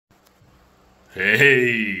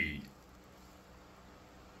Hey!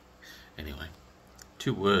 Anyway,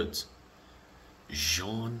 2 words.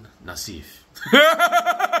 Jean Nassif.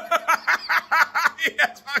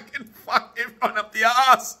 That's fucking fucked everyone up the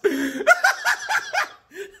arse.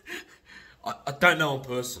 I don't know him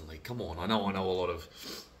personally. Come on, I know a lot of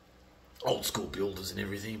old school builders and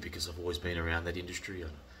everything because I've always been around that industry.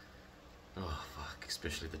 Oh fuck,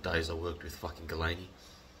 especially the days I worked with fucking Galaney.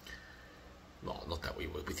 Not that we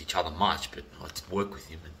work with each other much, but I did work with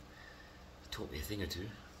him and he taught me a thing or two.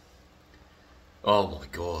 Oh my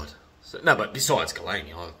god. So, no, but besides Galaney,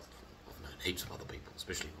 I've known heaps of other people,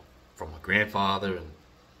 especially from my grandfather, and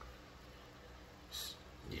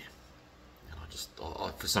yeah. And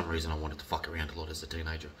I for some reason I wanted to fuck around a lot as a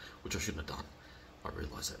teenager, which I shouldn't have done. I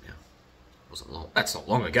realise that now. It wasn't long. That's not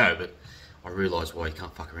long ago, but I realise why you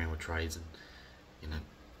can't fuck around with trades and, you know,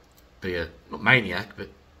 be a not maniac, but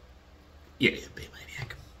yeah, be a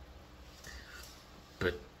maniac.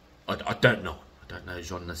 But I don't know. I don't know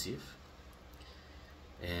Jean Nassif.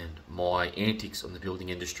 And my antics on the building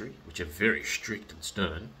industry, which are very strict and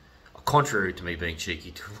stern, are contrary to me being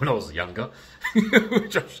cheeky when I was younger,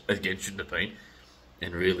 which I, again, shouldn't have been.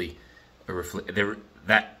 And really,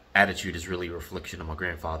 that attitude is really a reflection of my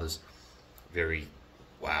grandfather's very,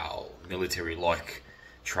 wow, military-like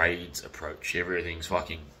trades approach. Everything's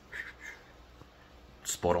fucking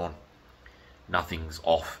spot on. Nothing's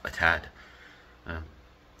off a tad.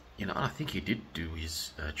 You know, and I think he did do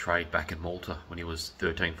his trade back in Malta when he was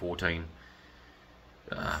 13, 14.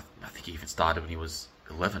 I think he even started when he was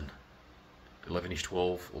 11-ish,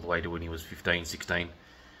 12, all the way to when he was 15, 16,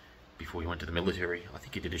 before he went to the military. I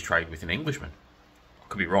think he did his trade with an Englishman. I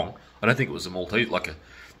could be wrong. I don't think it was a Maltese, like a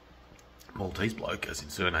Maltese bloke, as in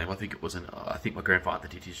surname. I think it was I think my grandfather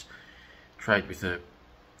did his trade with a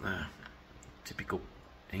typical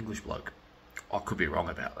English bloke. I could be wrong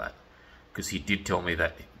about that, because he did tell me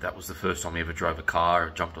that that was the first time he ever drove a car,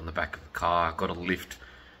 jumped on the back of a car, got a lift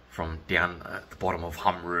from down at the bottom of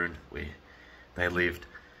Humroon, where they lived,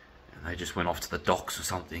 and they just went off to the docks or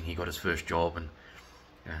something. He got his first job, and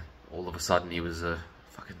all of a sudden he was a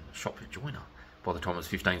fucking shop joiner by the time I was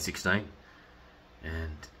 15, 16.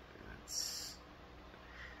 And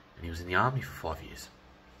he was in the army for 5 years.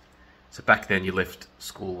 So back then you left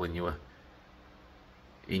school when you were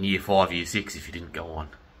in year 5, year 6 if you didn't go on.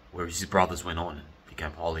 Whereas his brothers went on and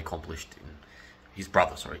became highly accomplished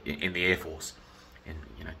in the Air Force, and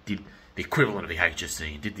you know, did the equivalent of the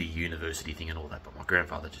HSC and did the university thing and all that. But my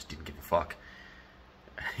grandfather just didn't give a fuck.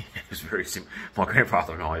 It was very simple. My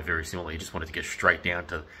grandfather and I are very similar. He just wanted to get straight down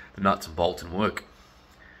to the nuts and bolts and work.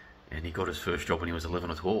 And he got his first job when he was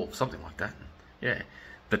 11 or 12, something like that. And yeah,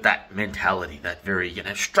 but that mentality, that very, you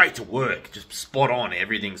know, straight to work, just spot on.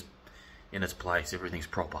 Everything's in its place. Everything's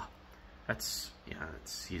proper. That's, you know,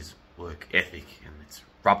 it's his work ethic, and it's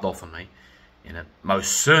rubbed off on me, and it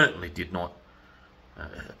most certainly did not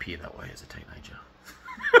appear that way as a teenager.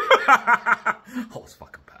 I was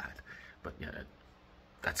fucking bad, but yeah,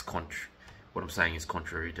 that's what I'm saying is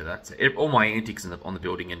contrary to that. So all my antics on the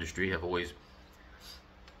building industry have always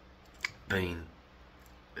been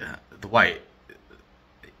the way,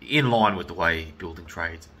 in line with the way building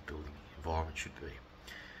trades and the building environment should be.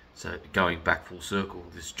 So going back full circle,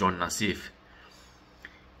 this John Nassif,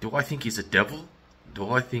 do I think he's a devil?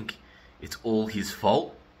 Do I think it's all his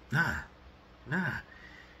fault? Nah.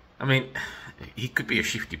 I mean, he could be a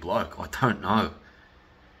shifty bloke. I don't know.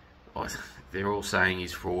 They're all saying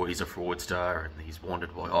he's a fraudster, and he's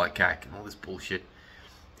wanted by ICAC and all this bullshit.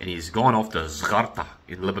 And he's gone off to Zgharta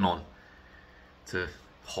in Lebanon to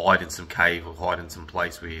hide in some cave or hide in some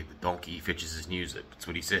place where the donkey fetches his news. That's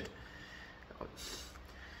what he said.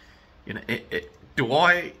 You know, do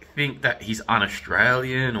I think that he's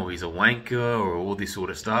un-Australian or he's a wanker or all this sort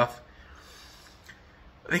of stuff?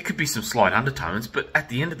 There could be some slight undertones, but at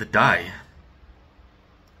the end of the day,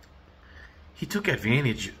 he took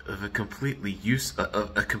advantage of a completely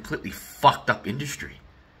fucked up industry.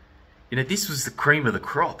 You know, this was the cream of the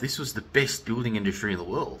crop. This was the best building industry in the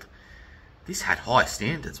world. This had high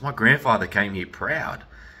standards. My grandfather came here proud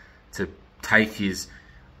to take his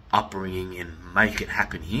upbringing and make it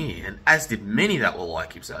happen here, and as did many that were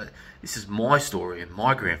like him. So this is my story and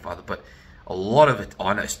my grandfather, but a lot of it,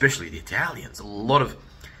 I know, especially the Italians, a lot of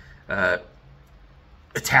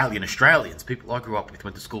Italian Australians, people I grew up with,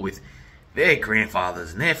 went to school with, their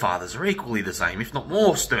grandfathers and their fathers are equally the same, if not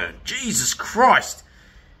more stern. Jesus Christ,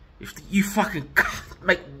 if you fucking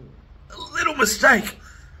make a little mistake,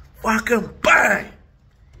 fucking bang.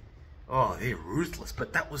 Oh, they're ruthless,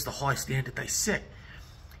 but that was the high standard they set.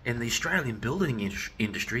 And the Australian building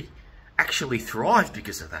industry actually thrived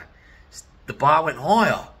because of that. The bar went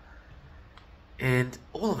higher. And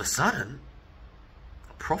all of a sudden,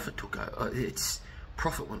 profit took over.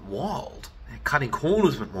 Profit went wild. Cutting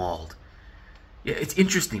corners went wild. Yeah, it's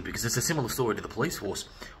interesting because it's a similar story to the police force.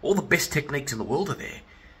 All the best techniques in the world are there.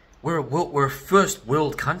 We're a first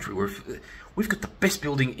world country. We've got the best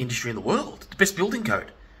building industry in the world, the best building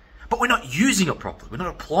code, but we're not using it properly. We're not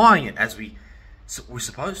applying it as we're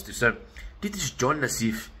supposed to. So, did this John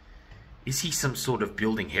Nassif? Is he some sort of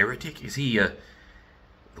building heretic? Is he the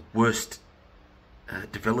worst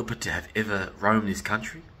developer to have ever roamed this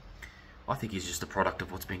country? I think he's just a product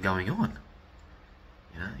of what's been going on.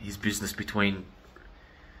 You know, his business between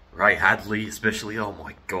Ray Hadley, especially. Oh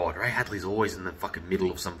my God, Ray Hadley's always in the fucking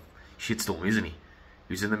middle of some shitstorm, isn't he?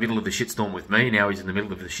 He was in the middle of the shitstorm with me. Now he's in the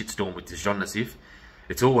middle of the shitstorm with this John Nassif.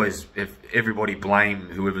 It's always, if everybody blame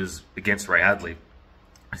whoever's against Ray Hadley.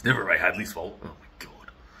 It's never Ray Hadley's fault. Oh my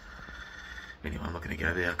God. Anyway, I'm not going to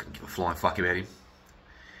go there. I couldn't give a flying fuck about him.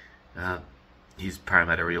 His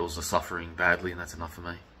Parramatta Eels are suffering badly, and that's enough for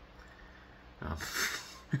me. I'm a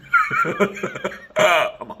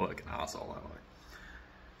fucking arsehole, aren't I?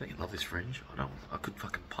 Don't you love this fringe? I could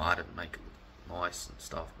fucking part it and make it look nice and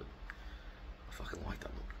stuff, but I fucking like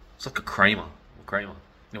that look. It's like a Kramer. You know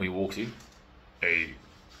when he walks in? Hey.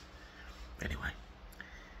 Anyway.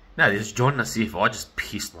 No, there's John Nassif. I just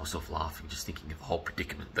pissed myself laughing just thinking of the whole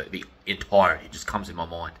predicament. The entirety just comes in my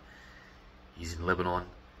mind. He's in Lebanon,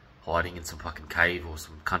 hiding in some fucking cave or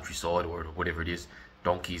some countryside or whatever it is.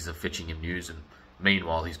 Donkeys are fetching him news, and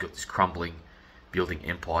meanwhile he's got this crumbling building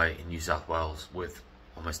empire in New South Wales worth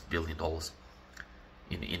almost $1 billion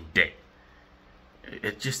in debt.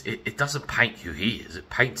 It doesn't paint who he is. It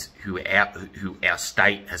paints who our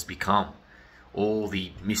state has become. All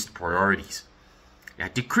the missed priorities. Now,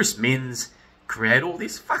 did Chris Minns create all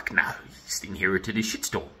this? Fuck no. He just inherited his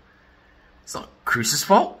shitstorm. It's not Chris's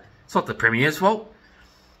fault. It's not the Premier's fault.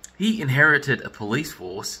 He inherited a police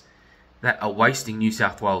force that are wasting New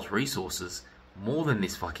South Wales resources more than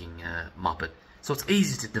this fucking muppet. So it's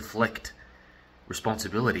easy to deflect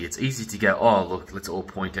responsibility. It's easy to go, oh, look, let's all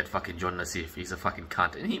point at fucking John Nassif. He's a fucking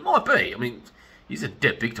cunt. And he might be. I mean, he's a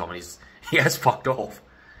debt big time, and he has fucked off.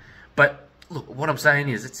 But look, what I'm saying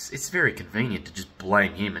is it's very convenient to just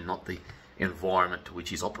blame him and not the environment to which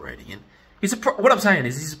he's operating in. What I'm saying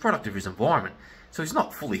is he's a product of his environment, so he's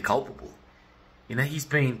not fully culpable. You know, he's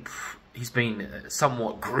been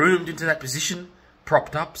somewhat groomed into that position,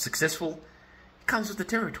 propped up, successful. It comes with the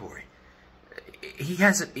territory. He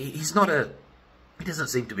doesn't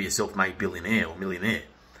seem to be a self-made billionaire or millionaire.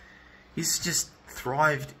 He's just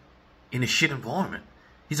thrived in a shit environment.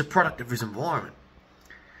 He's a product of his environment.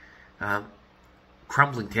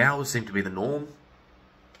 Crumbling towers seem to be the norm.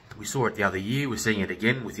 We saw it the other year. We're seeing it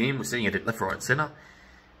again with him. We're seeing it at left, right, and centre.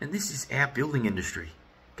 And this is our building industry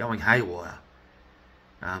going haywire.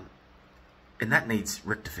 And that needs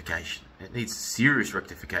rectification. It needs serious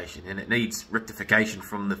rectification. And it needs rectification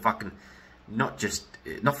from the fucking, not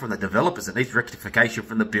from the developers. It needs rectification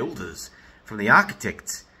from the builders, from the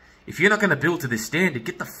architects. If you're not going to build to this standard,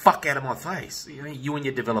 get the fuck out of my face. You know, you and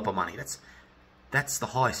your developer money. That's the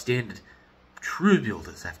high standard true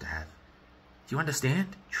builders have to have. Do you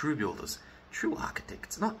understand? True builders. True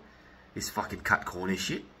architects. Not this fucking cut corner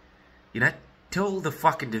shit. You know, tell the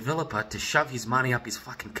fucking developer to shove his money up his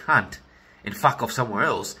fucking cunt and fuck off somewhere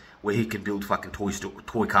else where he can build fucking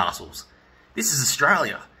toy castles. This is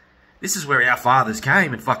Australia. This is where our fathers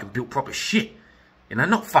came and fucking built proper shit. You know,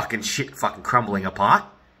 not fucking shit fucking crumbling apart.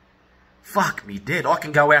 Fuck me dead. I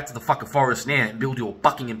can go out to the fucking forest now and build you a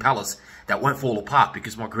Buckingham Palace that won't fall apart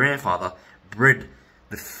because my grandfather bred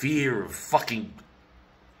the fear of fucking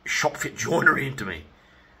shop fit joinery into me.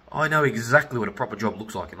 I know exactly what a proper job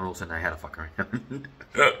looks like, and I also know how to fuck around.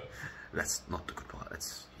 That's not the good part.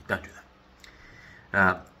 You don't do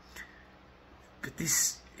that. But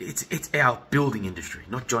it's our building industry,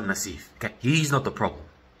 not John Nassif. Okay, he's not the problem.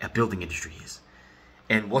 Our building industry is.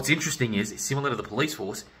 And what's interesting is, it's similar to the police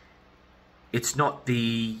force. It's not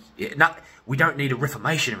we don't need a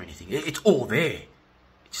reformation or anything. It's all there.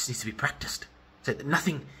 It just needs to be practiced. So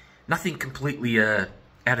nothing completely out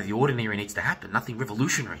of the ordinary needs to happen. Nothing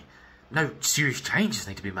revolutionary. No serious changes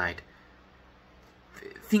need to be made.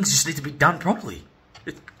 Things just need to be done properly.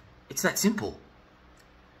 It's that simple.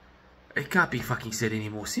 It can't be fucking said any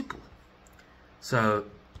more simple. So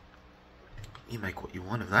you make what you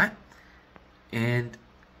want of that. And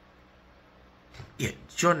yeah,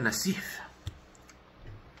 John Nassif.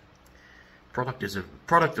 Product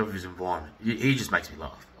of his environment. He just makes me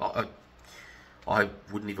laugh. I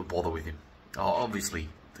wouldn't even bother with him. Obviously,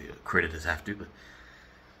 the creditors have to, but...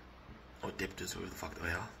 Or debtors, whoever the fuck they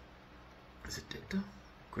are. Is it debtor?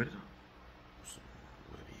 Creditor?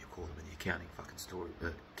 Whatever you call them in the accounting fucking story,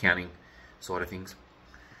 accounting side of things.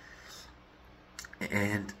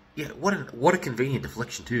 And yeah, what a convenient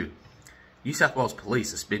deflection too. New South Wales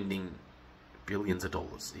Police are spending billions of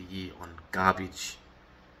dollars a year on garbage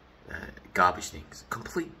things,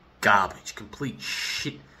 complete garbage, complete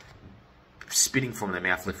shit, spitting from their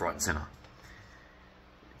mouth left, right, and centre.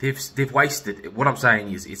 They've wasted. What I'm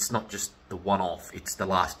saying is, it's not just the one-off. It's the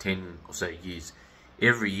last 10 or so years.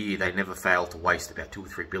 Every year, they never fail to waste about $2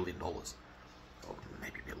 or $3 billion, or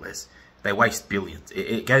maybe a bit less. They waste billions.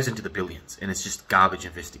 It goes into the billions, and it's just garbage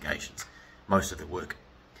investigations, most of the work.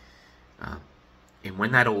 And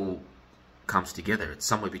when that all comes together, it's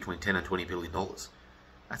somewhere between $10 and $20 billion.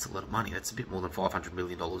 That's a lot of money. That's a bit more than $500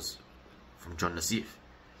 million from John Nassif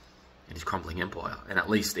and his crumbling empire. And at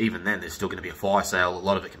least even then, there's still going to be a fire sale. A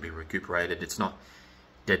lot of it can be recuperated. It's not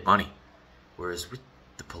dead money. Whereas with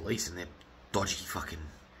the police and their dodgy fucking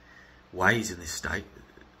ways in this state,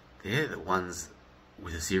 they're the ones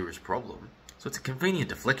with a serious problem. So it's a convenient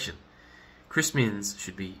deflection. Chris Minns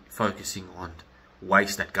should be focusing on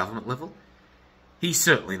waste at government level. He's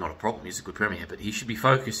certainly not a problem. He's a good premier, but he should be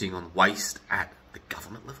focusing on waste at the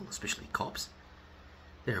government level, especially cops.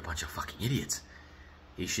 They're a bunch of fucking idiots.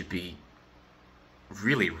 He should be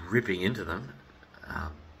really ripping into them,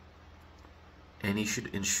 and he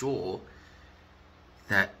should ensure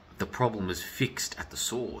that the problem is fixed at the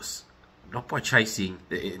source, not by chasing,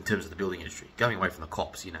 in terms of the building industry, going away from the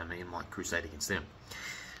cops, you know, me and my crusade against them.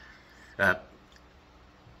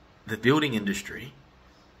 The building industry,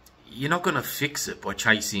 you're not going to fix it by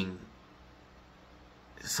chasing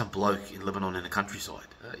some bloke in Lebanon in the countryside.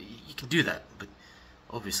 You can do that, but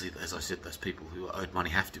obviously, as I said, those people who are owed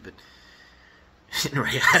money have to, but in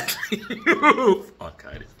reality,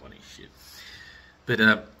 okay, it's funny shit. But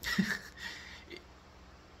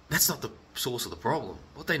that's not the source of the problem.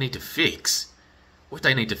 What they need to fix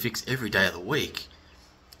every day of the week,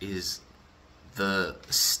 is the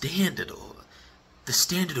standard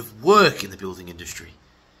of work in the building industry.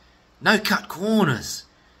 No cut corners.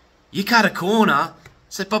 You cut a corner,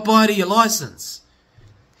 say bye-bye to your license.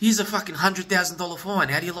 Here's a fucking $100,000 fine.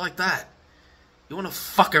 How do you like that? You want to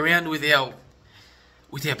fuck around with our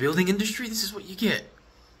building industry? This is what you get.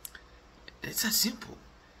 It's that simple,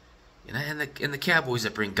 you know. And the cowboys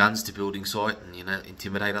that bring guns to building site and, you know,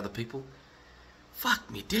 intimidate other people. Fuck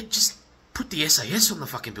me, dead. Just put the SAS on the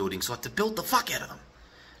fucking building site to build the fuck out of them.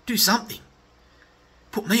 Do something.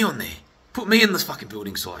 Put me on there. Put me in this fucking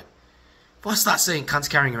building site. If I start seeing cunts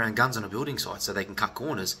carrying around guns on a building site so they can cut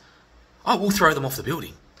corners, I will throw them off the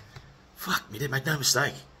building. Fuck me, dead. Make no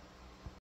mistake.